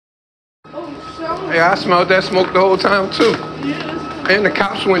Yeah, I smelled that smoke the whole time too. And the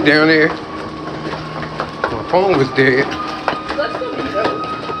cops went down there. My phone was dead.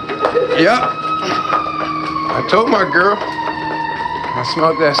 Yep. I told my girl. I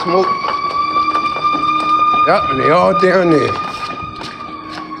smelled that smoke. Yep, and they all down there.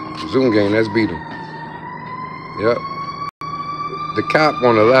 Zoom gang, let's beat them. Yep. The cop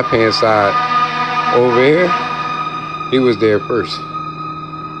on the left-hand side over here, he was there first.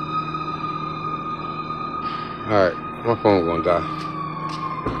 Alright, my phone gonna die.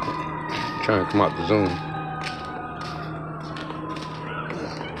 Trying to come out the Zoom.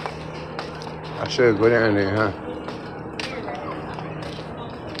 I should go down there, huh?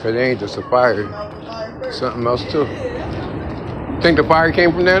 Cause it ain't just a fire. Something else too. Think the fire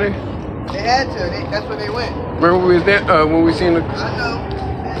came from down there? They had to. That's where they went. Remember we was there when we seen the... I know.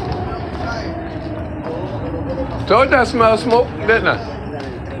 Told you I smelled smoke, didn't I?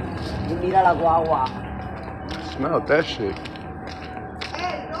 Smelled that shit.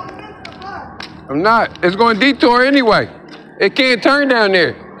 Hey, don't miss the bus. I'm not. It's going to detour anyway. It can't turn down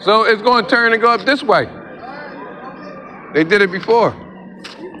there. So it's going to turn and go up this way. They did it before.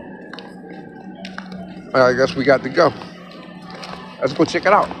 I guess we got to go. Let's go check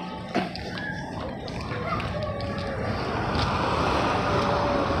it out.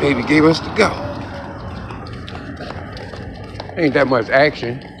 Baby gave us to go. Ain't that much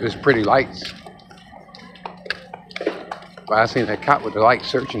action. Just pretty lights. But I seen that cop with the light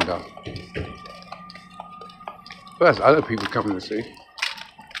searching though. Plus other people coming to see.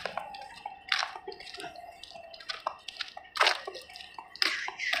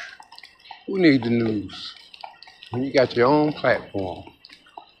 Who needs the news? When you got your own platform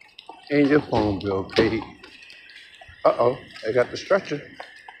and your phone bill paid. Uh-oh, they got the stretcher.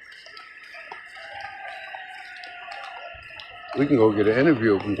 We can go get an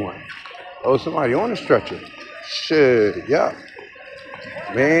interview if we want. Oh, somebody on the stretcher. Shit, yeah.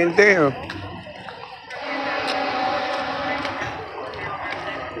 Man, damn.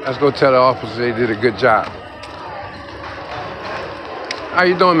 Let's go tell the officers they did a good job. How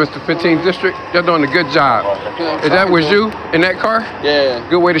you doing, Mr. 15th District? Y'all doing a good job. Is that was you in that car? Yeah.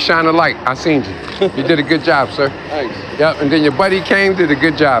 Good way to shine a light. I seen you. You did a good job, sir. Thanks. Yep, and then your buddy came, did a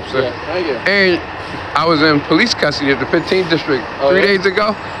good job, sir. Yeah, thank you. And I was in police custody at the 15th District 3 days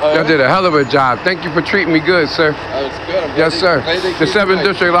ago. Oh, Y'all did a hell of a job. Thank you for treating me good, sir. That was good. Yes, sir. The 7th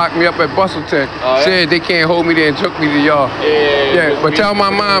District locked me up at Bustleton. Said they can't hold me there and took me to y'all. Yeah, but tell my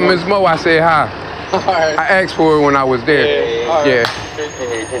mom, Ms. Mo, I said hi. Right. I asked for her when I was there. Yeah.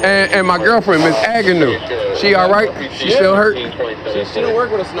 And my girlfriend, Miss Agnew, she all right? She still hurt? She don't work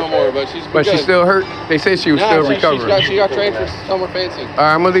with us no more, but she's But she still hurt? They said she was still recovering. She got trained for summer fencing. All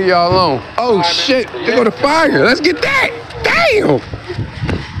right, I'm gonna leave y'all alone. Oh shit, they go to fire. Let's get that. Damn.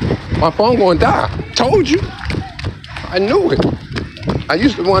 My phone gonna die. Told you. I knew it. I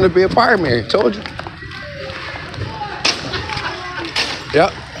used to want to be a fireman. Told you.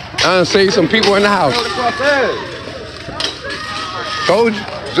 Yep. I done saved some people in the house. Told you.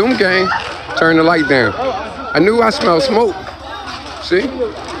 Zoom gang. Turn the light down. I knew I smelled smoke. See?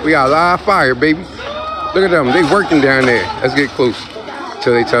 We got a lot of fire, baby. Look at them. They working down there. Let's get close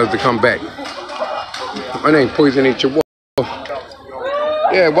till they tell us to come back. My name's Poison Eat Your Wolf.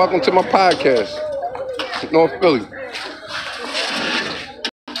 Yeah, welcome to my podcast. North Philly.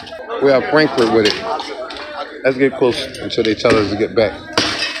 We have Frankfurt with it. Let's get close until they tell us to get back.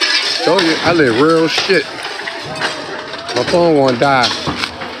 Told you, I live real shit. My phone won't die.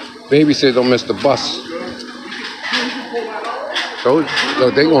 Baby said don't miss the bus. Told you,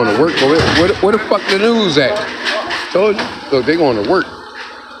 look, they going to work. Where the fuck the news at? Told you, look, they going to work.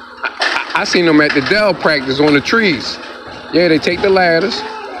 I seen them at the Dell practice on the trees. Yeah, they take the ladders,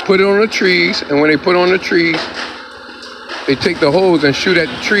 put it on the trees, and when they put on the trees, they take the hose and shoot at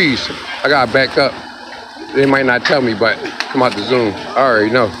the trees. I gotta back up. They might not tell me, but come out the Zoom. I already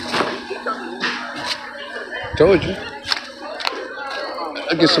know. Told you.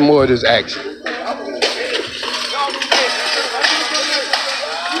 I'll get some more of this action.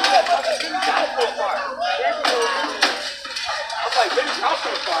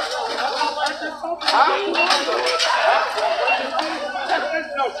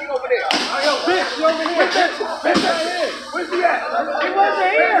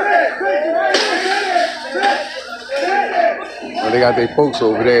 Oh, they got their folks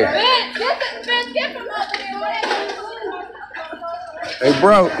over there. Hey,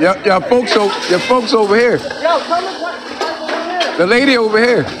 bro, your folks over here. The lady over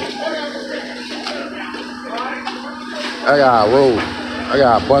here. I got a roll. I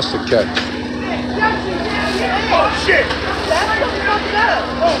got a bus to catch. Oh shit!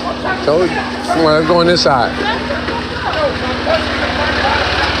 Told you. Come on, let's go on this side.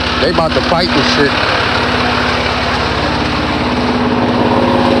 They about to fight and shit.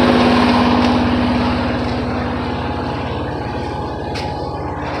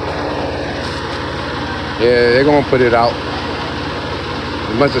 Yeah, they're gonna put it out.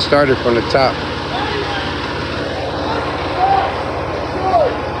 It must have started from the top.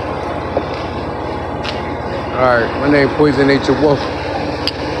 Alright, my name Poison Nature Wolf.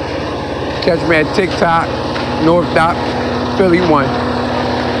 Catch me at TikTok, North Dock, Philly 1.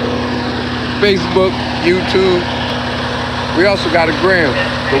 Facebook, YouTube. We also got a gram.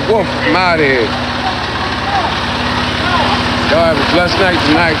 The Wolf, I'm out of here. Y'all have a blessed night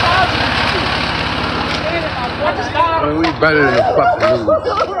tonight. Man, we better than the fucking news.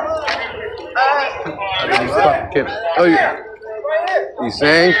 Oh, yeah. These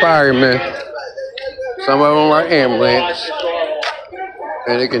same firemen. Some of them are ambulance.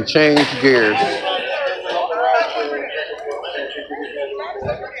 And they can change gears.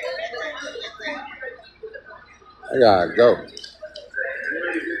 I gotta go.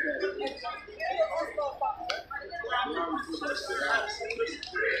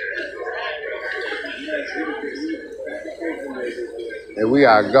 And we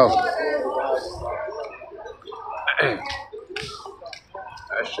gotta go.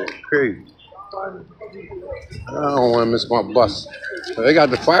 That shit crazy. I don't want to miss my bus. They got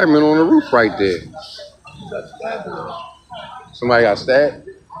the firemen on the roof right there. Somebody got stabbed?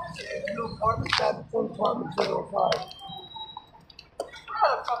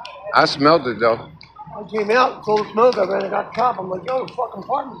 I smelled it though. I came out and told smoke. I ran and got the cop. I'm like, yo, the fucking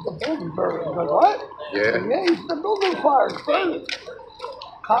apartment, the building's burning. He goes, what? Yeah. Yeah, he said, the building's fire, it's burning.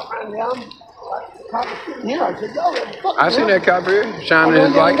 Cop ran down. The cop was sitting here. I said, yo, that fucking I seen that cop here shining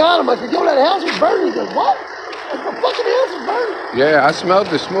his I light. got him. I said, yo, that house is burning. He goes, what? I said, the fucking house is burning. Yeah, I smelled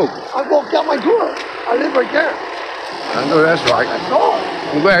the smoke. I walked out my door. I live right there. I know that's right. That's all.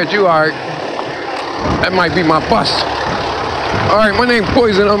 I'm glad you are. That might be my bus. All right, my name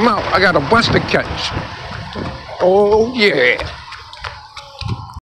Poison. I'm out. I got a bus to catch. Oh, yeah.